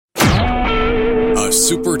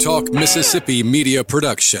SuperTalk Mississippi media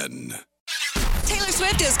production. Taylor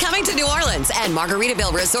Swift is coming to New Orleans, and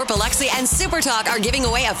Margaritaville Resort Biloxi and SuperTalk are giving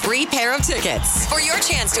away a free pair of tickets. For your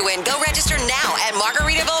chance to win, go register now at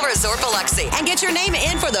Margaritaville Resort Biloxi and get your name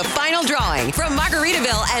in for the final drawing from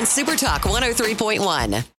Margaritaville and SuperTalk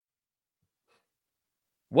 103.1.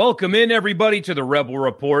 Welcome in, everybody, to the Rebel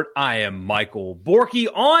Report. I am Michael Borky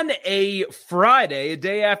on a Friday, a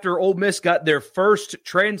day after Ole Miss got their first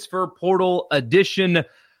transfer portal edition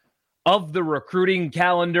of the recruiting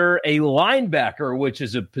calendar. A linebacker, which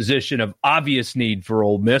is a position of obvious need for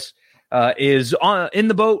Ole Miss, is on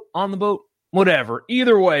the boat, whatever.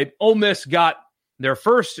 Either way, Ole Miss got their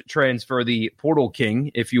first transfer, the portal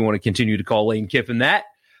king, if you want to continue to call Lane Kiffin that,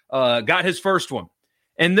 got his first one.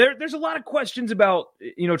 And there's a lot of questions about,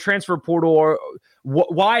 transfer portal, or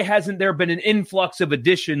why hasn't there been an influx of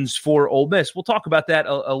additions for Ole Miss? We'll talk about that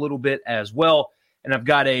a little bit as well. And I've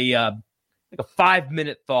got a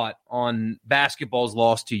 5-minute thought on basketball's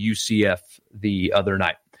loss to UCF the other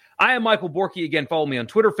night. I am Michael Borky. Again, follow me on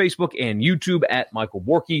Twitter, Facebook, and YouTube at Michael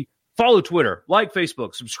Borky. Follow Twitter, like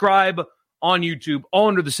Facebook, subscribe on YouTube, all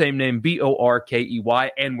under the same name,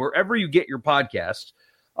 Borkey. And wherever you get your podcasts,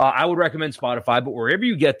 I would recommend Spotify, but wherever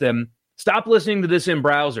you get them, stop listening to this in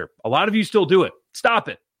browser. A lot of you still do it. Stop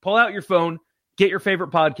it. Pull out your phone, get your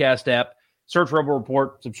favorite podcast app, search Rebel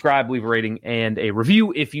Report, subscribe, leave a rating, and a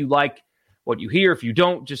review if you like what you hear. If you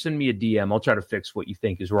don't, just send me a DM. I'll try to fix what you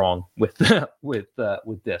think is wrong with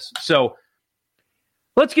this. So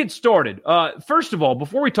let's get started. First of all,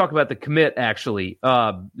 before we talk about the commit, actually,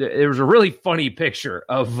 there was a really funny picture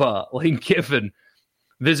of Lane Kiffin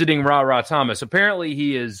visiting Ra Thomas. Apparently,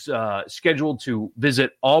 he is scheduled to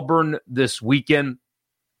visit Auburn this weekend.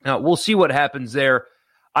 We'll see what happens there.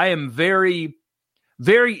 I am very,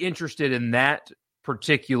 very interested in that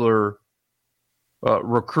particular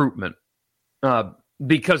recruitment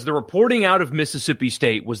because the reporting out of Mississippi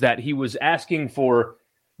State was that he was asking for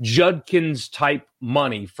Judkins-type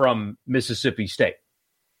money from Mississippi State.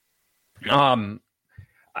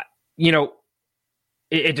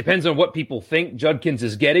 It depends on what people think Judkins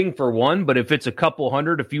is getting, for one, but if it's a few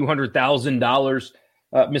 $100,000,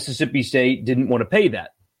 Mississippi State didn't want to pay that.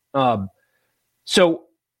 So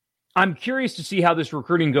I'm curious to see how this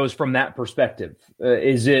recruiting goes from that perspective.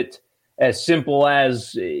 Is it as simple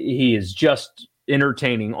as he is just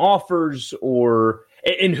entertaining offers,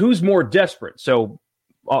 and who's more desperate? So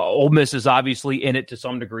Ole Miss is obviously in it to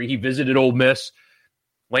some degree. He visited Ole Miss.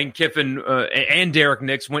 Lane Kiffin and Derek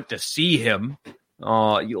Nix went to see him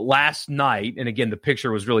last night, and again, the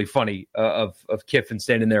picture was really funny of Kiffin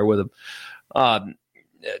standing there with him.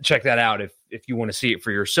 Check that out if you want to see it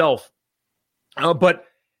for yourself. But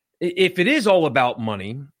if it is all about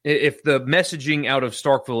money, if the messaging out of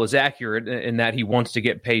Starkville is accurate in that he wants to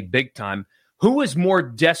get paid big time, who is more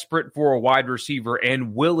desperate for a wide receiver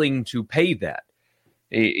and willing to pay that?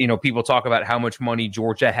 People talk about how much money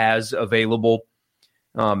Georgia has available.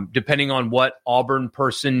 Depending on what Auburn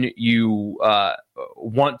person you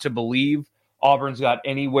want to believe, Auburn's got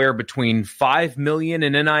anywhere between $5 million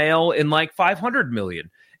in NIL and like $500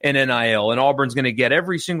 million in NIL, and Auburn's going to get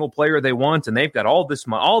every single player they want, and they've got all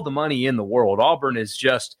the money in the world. Auburn is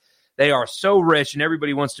they are so rich, and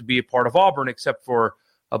everybody wants to be a part of Auburn except for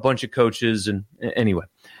a bunch of coaches. And anyway,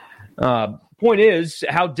 point is,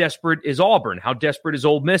 how desperate is Auburn? How desperate is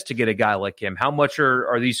Ole Miss to get a guy like him? How much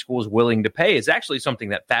are these schools willing to pay? It's actually something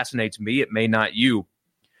that fascinates me. It may not you.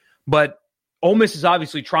 But Ole Miss is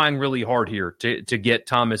obviously trying really hard here to get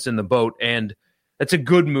Thomas in the boat, and that's a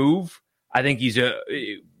good move. I think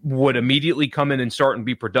would immediately come in and start and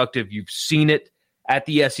be productive. You've seen it at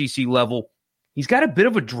the SEC level. He's got a bit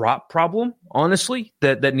of a drop problem, honestly,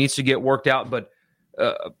 that needs to get worked out, but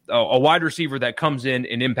a wide receiver that comes in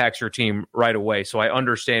and impacts your team right away. So I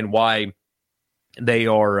understand why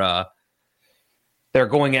they're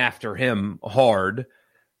going after him hard.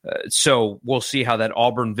 So we'll see how that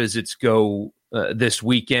Auburn visits go this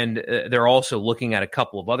weekend. They're also looking at a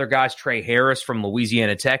couple of other guys. Trey Harris from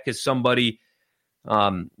Louisiana Tech is somebody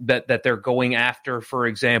that they're going after, for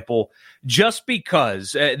example, just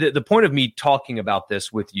because the point of me talking about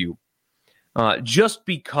this with you, just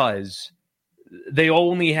because they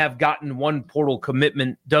only have gotten one portal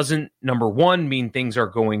commitment doesn't, number one, mean things are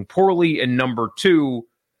going poorly, and number two,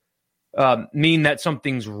 mean that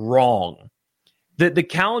something's wrong. The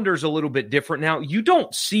calendar's a little bit different now. You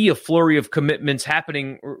don't see a flurry of commitments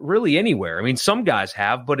happening really anywhere. I mean, some guys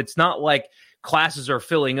have, but it's not like classes are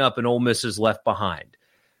filling up and Ole Miss is left behind.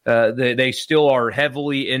 They still are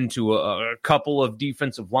heavily into a couple of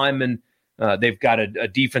defensive linemen They've got a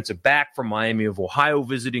defensive back from Miami of Ohio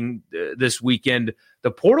visiting this weekend. The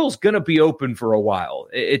portal's going to be open for a while.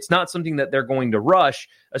 It's not something that they're going to rush,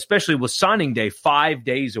 especially with signing day 5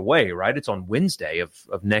 days away, right? It's on Wednesday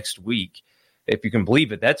of next week. If you can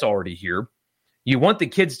believe it, that's already here. You want the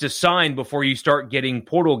kids to sign before you start getting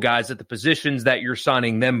portal guys at the positions that you're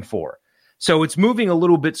signing them for. So it's moving a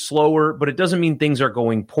little bit slower, but it doesn't mean things are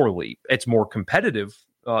going poorly. It's more competitive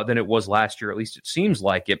than it was last year. At least it seems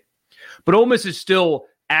like it. But Ole Miss is still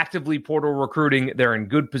actively portal recruiting. They're in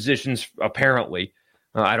good positions, apparently.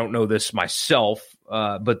 I don't know this myself,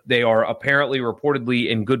 but they are apparently reportedly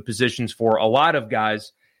in good positions for a lot of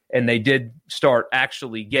guys, and they did start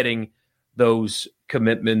actually getting those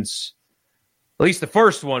commitments, at least the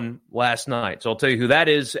first one, last night. So I'll tell you who that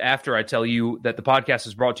is after I tell you that the podcast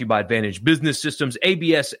is brought to you by Advantage Business Systems.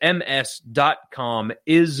 ABSMS.com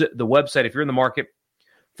is the website if you're in the market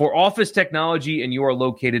for office technology and you are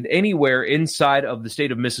located anywhere inside of the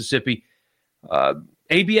state of Mississippi.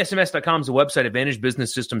 ABSMS.com is the website. Advantage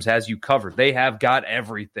Business Systems has you covered. They have got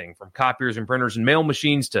everything from copiers and printers and mail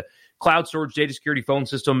machines to cloud storage, data security, phone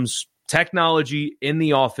systems, technology in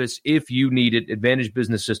the office. If you need it, Advantage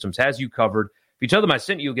Business Systems has you covered. If you tell them I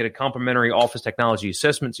sent you, you'll get a complimentary office technology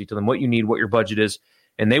assessment. So you tell them what you need, what your budget is,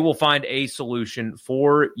 and they will find a solution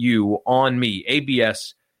for you on me,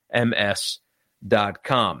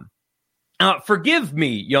 ABSMS.com. Forgive me,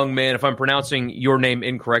 young man, if I'm pronouncing your name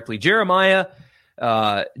incorrectly. Jeremiah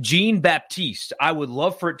Jean-Baptiste. I would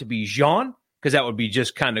love for it to be Jean, because that would be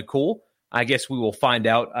just kind of cool. I guess we will find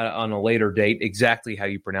out on a later date exactly how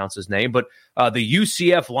you pronounce his name. But the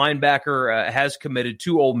UCF linebacker has committed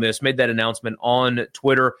to Ole Miss, made that announcement on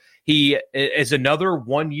Twitter. He is another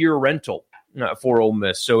one-year rental for Ole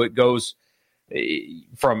Miss. So it goes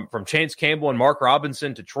from Chance Campbell and Mark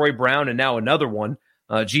Robinson to Troy Brown, and now another one.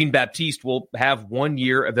 Jean-Baptiste will have 1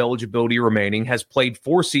 year of eligibility remaining, has played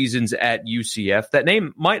 4 seasons at UCF. That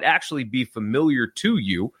name might actually be familiar to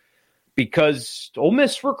you because Ole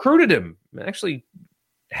Miss recruited him, actually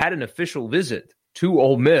had an official visit to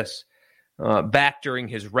Ole Miss back during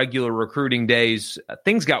his regular recruiting days.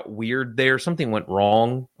 Things got weird there. Something went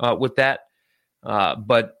wrong with that.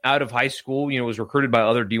 But out of high school, was recruited by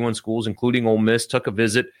other D1 schools, including Ole Miss, took a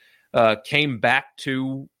visit, came back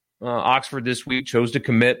to Oxford this week, chose to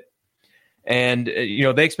commit, and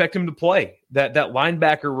they expect him to play. That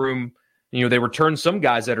linebacker room, they return some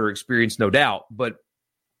guys that are experienced, no doubt, but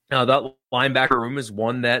that linebacker room is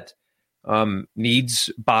one that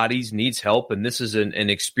needs bodies, needs help, and this is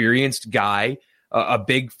an experienced guy, a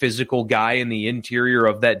big physical guy in the interior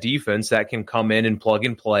of that defense that can come in and plug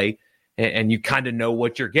and play, and you kind of know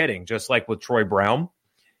what you're getting, just like with Troy Brown.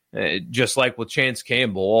 Just like with Chance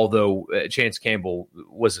Campbell, although Chance Campbell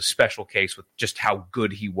was a special case with just how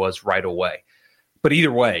good he was right away. But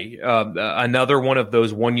either way, another one of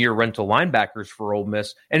those one-year rental linebackers for Ole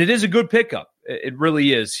Miss, and it is a good pickup. It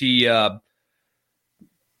really is. He had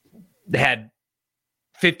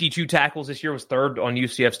 52 tackles this year, was third on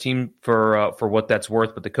UCF's team for what that's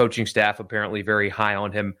worth, but the coaching staff apparently very high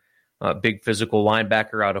on him. Big physical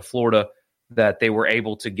linebacker out of Florida that they were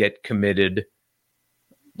able to get committed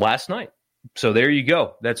last night. So there you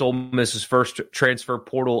go. That's Ole Miss's first transfer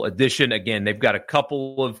portal edition. Again, they've got a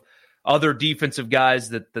couple of other defensive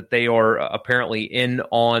guys that they are apparently in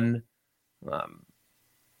on.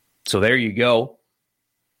 So there you go.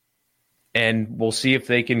 And we'll see if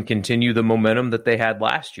they can continue the momentum that they had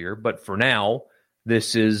last year. But for now,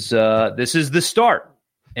 this is the start.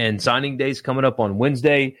 And signing day's coming up on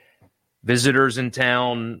Wednesday. Visitors in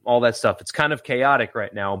town, all that stuff. It's kind of chaotic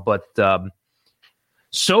right now, but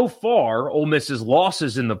so far, Ole Miss's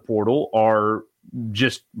losses in the portal are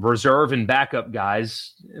just reserve and backup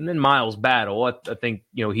guys. And then Miles Battle, I think,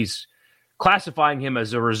 he's classifying him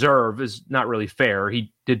as a reserve is not really fair.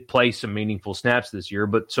 He did play some meaningful snaps this year,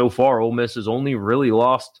 but so far, Ole Miss has only really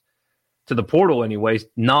lost to the portal anyways,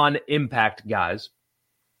 non-impact guys.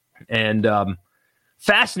 And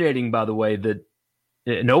fascinating, by the way, that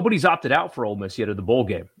nobody's opted out for Ole Miss yet at the bowl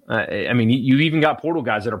game. You even got portal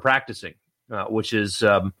guys that are practicing. Which is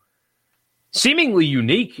seemingly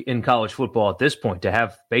unique in college football at this point. To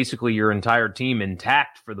have basically your entire team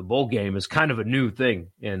intact for the bowl game is kind of a new thing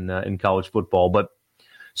in college football. But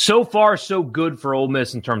so far, so good for Ole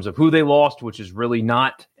Miss in terms of who they lost, which is really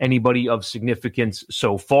not anybody of significance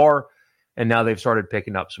so far. And now they've started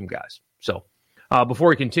picking up some guys. So before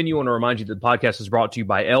we continue, I want to remind you that the podcast is brought to you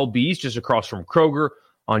by LB's, just across from Kroger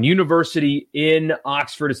on University in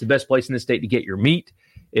Oxford. It's the best place in the state to get your meat.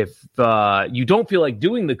 If you don't feel like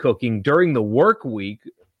doing the cooking during the work week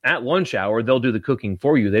at lunch hour, they'll do the cooking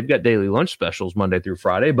for you. They've got daily lunch specials Monday through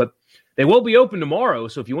Friday, but They will be open tomorrow,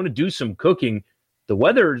 so if you want to do some cooking, the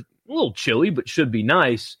weather's a little chilly, but should be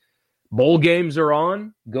nice. Bowl games are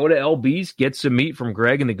on. Go to LB's, get some meat from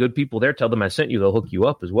Greg and the good people there. Tell them I sent you. They'll hook you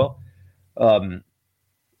up as well. And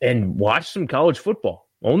watch some college football.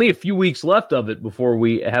 Only a few weeks left of it before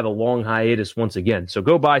we have a long hiatus once again. So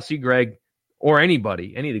go by, see Greg or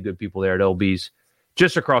anybody, any of the good people there at LB's,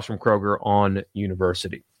 just across from Kroger on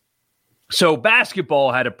University. So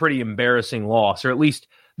basketball had a pretty embarrassing loss, or at least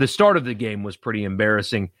the start of the game was pretty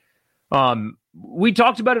embarrassing. We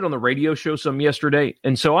talked about it on the radio show some yesterday,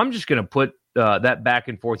 and so I'm just going to put that back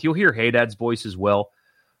and forth. You'll hear Haydad's voice as well,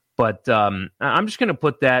 but I'm just going to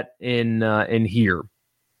put that in here.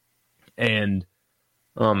 And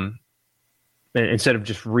instead of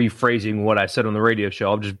just rephrasing what I said on the radio show,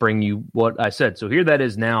 I'll just bring you what I said. So here that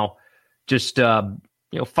is now, just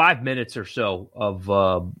 5 minutes or so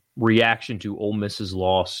of reaction to Ole Miss's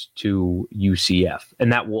loss to UCF,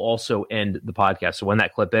 and that will also end the podcast. So when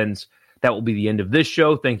that clip ends, that will be the end of this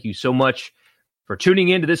show. Thank you so much for tuning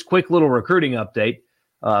into this quick little recruiting update.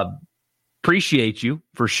 Appreciate you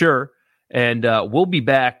for sure, and we'll be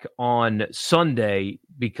back on Sunday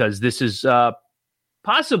because this is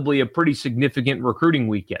possibly a pretty significant recruiting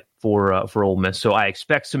weekend for Ole Miss. So I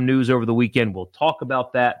expect some news over the weekend. We'll talk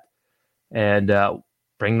about that and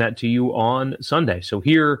bring that to you on Sunday. So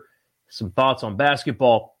here, some thoughts on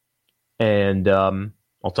basketball, and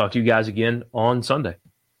I'll talk to you guys again on Sunday.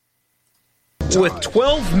 With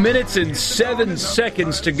 12 minutes and 7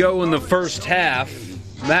 seconds to go in the first half,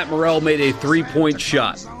 Matt Morrell made a three-point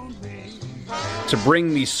shot to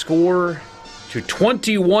bring the score to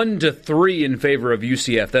 21-3 in favor of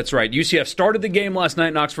UCF. That's right. UCF started the game last night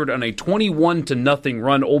in Oxford on a 21-0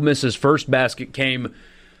 run. Ole Miss's first basket came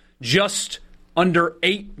just under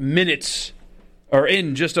 8 minutes, or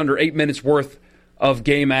in just under 8 minutes worth of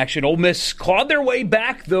game action. Ole Miss clawed their way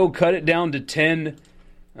back, though, cut it down to 10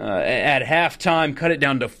 at halftime, cut it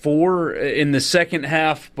down to 4 in the second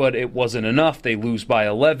half, but it wasn't enough. They lose by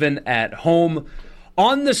 11 at home.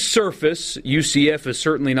 On the surface, UCF is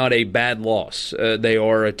certainly not a bad loss. They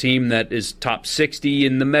are a team that is top 60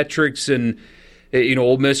 in the metrics, and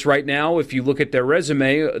Ole Miss right now, if you look at their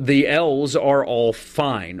resume, the L's are all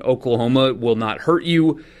fine. Oklahoma will not hurt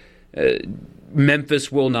you.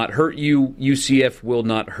 Memphis will not hurt you. UCF will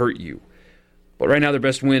not hurt you. But right now their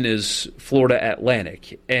best win is Florida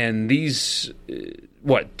Atlantic. And these,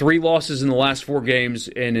 3 losses in the last 4 games,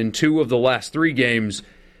 and in 2 of the last 3 games,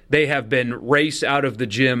 they have been raced out of the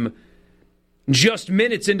gym just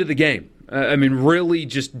minutes into the game. Really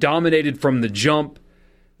just dominated from the jump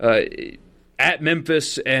at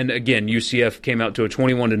Memphis. And again, UCF came out to a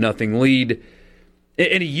 21-0 lead.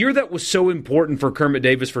 In a year that was so important for Kermit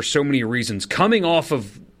Davis for so many reasons, coming off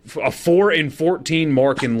of a 4-14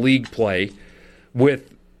 mark in league play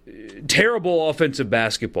with terrible offensive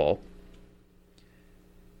basketball,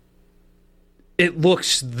 it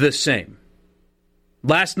looks the same.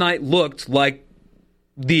 Last night looked like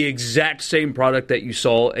the exact same product that you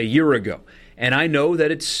saw a year ago. And I know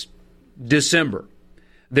that it's December.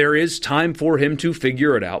 There is time for him to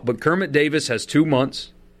figure it out, but Kermit Davis has 2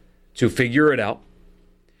 months to figure it out,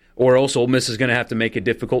 or else Ole Miss is going to have to make a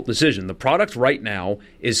difficult decision. The product right now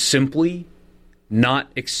is simply not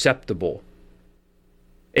acceptable.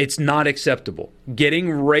 It's not acceptable. Getting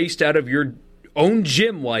raced out of your own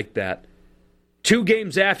gym like that, 2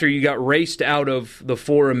 games after you got raced out of the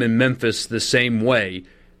Forum in Memphis the same way,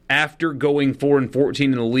 after going 4-14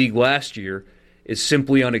 in the league last year, is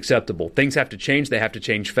simply unacceptable. Things have to change. They have to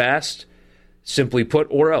change fast, simply put,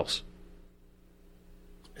 or else.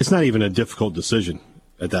 It's not even a difficult decision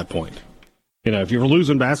at that point. If you're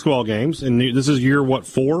losing basketball games, and this is year,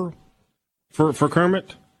 4 for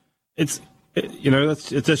Kermit, that's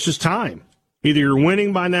just time. Either you're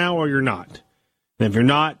winning by now or you're not. And if you're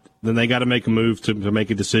not, then they got to make a move to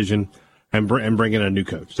make a decision and bring in a new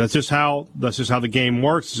coach. That's just how the game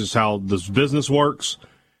works. It's just how this business works.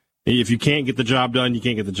 If you can't get the job done, you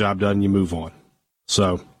can't get the job done. You move on.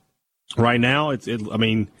 So right now,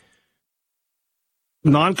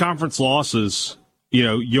 non-conference losses.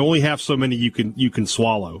 You only have so many you can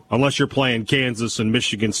swallow, unless you're playing Kansas and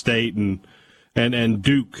Michigan State and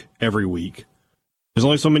Duke every week. There's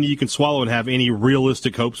only so many you can swallow and have any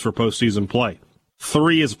realistic hopes for postseason play.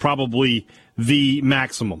 3 is probably the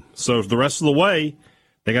maximum. So the rest of the way,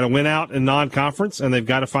 they got to win out in non-conference, and they've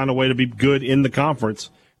got to find a way to be good in the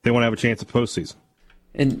conference if they want to have a chance at postseason.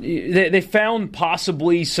 And they found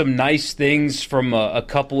possibly some nice things from a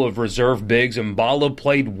couple of reserve bigs. Mbala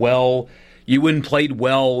played well. Ewan played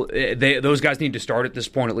well. Those guys need to start at this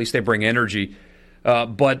point. At least they bring energy.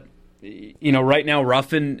 But right now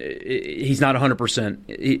Ruffin, he's not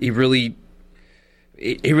 100%. He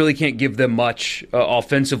really can't give them much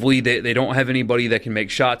offensively. They don't have anybody that can make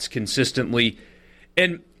shots consistently.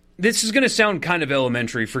 And this is going to sound kind of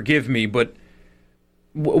elementary, forgive me, but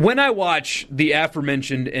when I watch the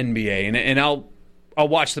aforementioned NBA, and I'll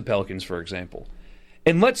watch the Pelicans, for example,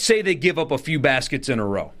 and let's say they give up a few baskets in a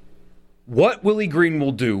row, what Willie Green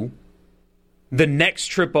will do the next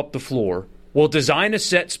trip up the floor will design a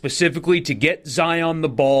set specifically to get Zion the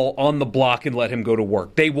ball on the block and let him go to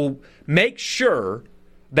work. They will make sure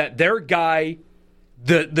that their guy,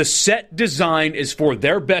 the set design is for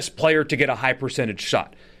their best player to get a high percentage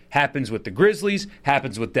shot. Happens with the Grizzlies,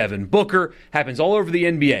 happens with Devin Booker, happens all over the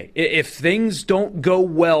NBA. If things don't go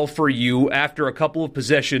well for you after a couple of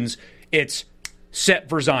possessions, it's set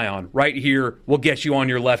for Zion. Right here, we'll get you on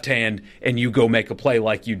your left hand, and you go make a play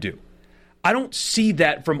like you do. I don't see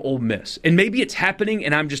that from Ole Miss. And maybe it's happening,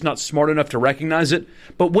 and I'm just not smart enough to recognize it.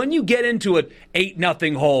 But when you get into an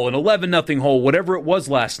 8-0 hole, an 11-0 hole, whatever it was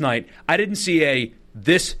last night, I didn't see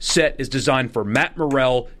this set is designed for Matt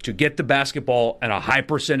Morrell to get the basketball and a high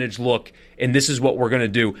percentage look, and this is what we're going to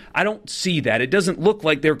do. I don't see that. It doesn't look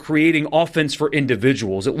like they're creating offense for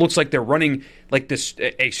individuals. It looks like they're running like this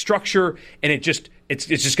a structure, and it's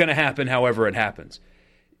just going to happen however it happens.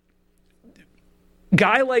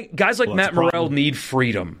 Guys like Matt Morrell need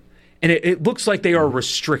freedom, and it looks like they are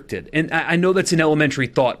restricted. And I know that's an elementary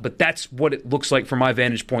thought, but that's what it looks like from my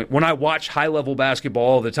vantage point when I watch high-level basketball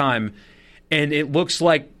all the time. And it looks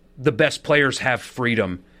like the best players have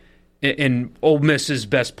freedom, and Ole Miss's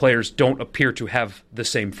best players don't appear to have the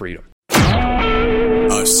same freedom.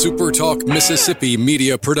 A SuperTalk Mississippi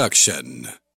media production.